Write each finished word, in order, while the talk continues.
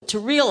to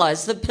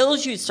realize the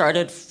pills you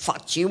started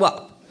fucked you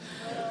up.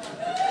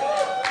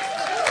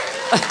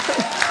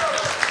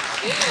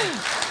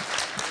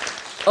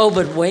 Oh,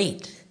 but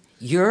wait.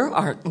 You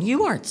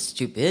aren't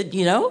stupid,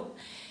 you know?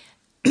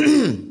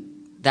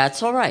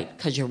 That's all right,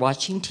 because you're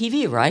watching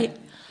TV, right?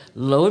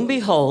 Lo and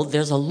behold,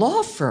 there's a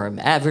law firm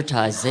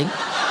advertising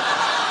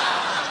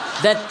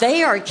that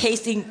they are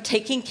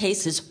taking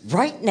cases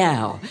right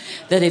now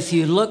that if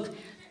you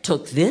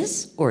took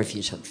this, or if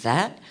you took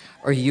that,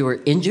 or you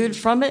were injured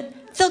from it,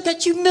 they'll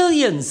get you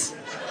millions.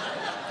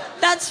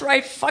 That's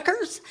right,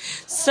 fuckers.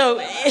 So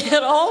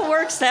it all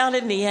works out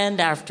in the end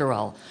after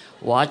all.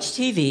 Watch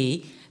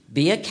TV,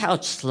 be a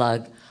couch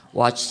slug,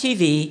 watch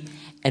TV,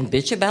 and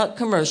bitch about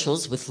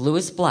commercials with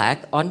Louis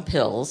Black on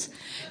pills.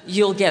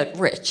 You'll get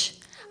rich.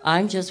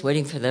 I'm just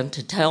waiting for them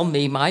to tell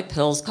me my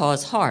pills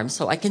cause harm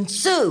so I can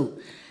sue.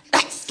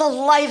 That's the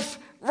life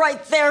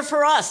right there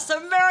for us,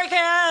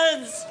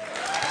 Americans!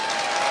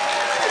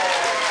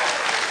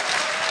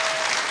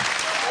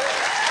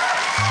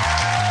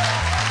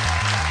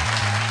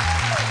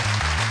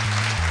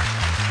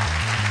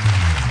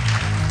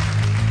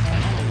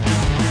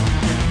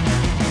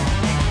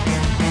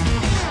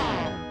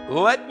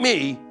 Let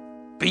me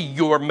be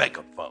your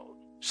megaphone.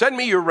 Send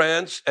me your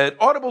rants at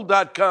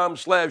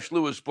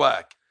audible.com/Louis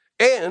Black,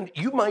 and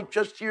you might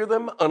just hear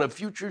them on a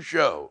future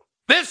show.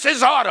 This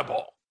is Audible.